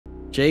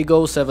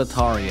Jago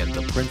Sevatarion,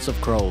 the Prince of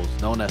Crows,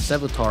 known as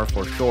Sevatar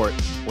for short,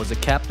 was a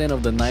captain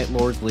of the Night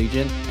Lord's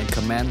Legion and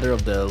commander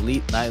of the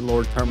elite Night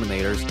Lord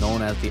Terminators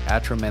known as the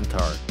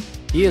Atramentar.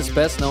 He is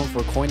best known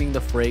for coining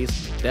the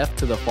phrase, "Death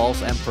to the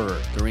False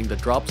Emperor," during the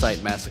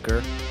Dropsite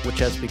Massacre, which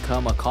has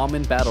become a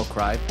common battle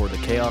cry for the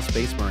Chaos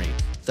Space Marines.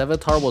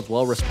 Sevatar was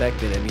well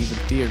respected and even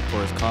feared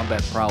for his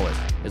combat prowess.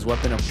 His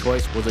weapon of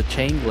choice was a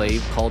chain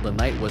glaive called the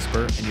Night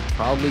Whisper, and he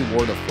proudly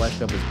wore the flesh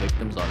of his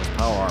victims on his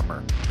power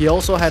armor. He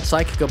also had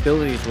psychic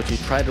abilities which he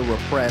tried to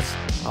repress,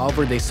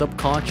 however they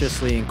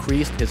subconsciously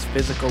increased his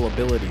physical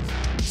abilities.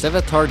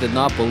 Sevatar did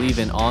not believe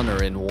in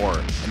honor in war,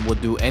 and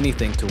would do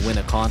anything to win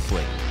a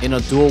conflict. In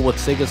a duel with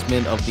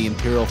Sigismund of the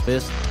Imperial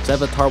Fist,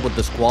 Sevatar would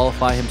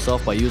disqualify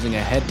himself by using a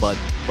headbutt,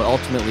 but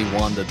ultimately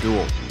won the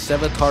duel.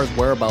 Sevatar's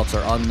whereabouts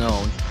are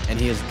unknown, and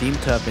he is deemed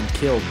to have been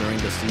killed during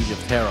the Siege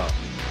of Terra.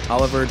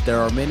 However, there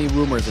are many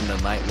rumors in the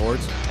Night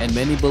Lords, and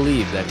many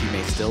believe that he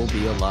may still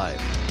be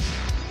alive.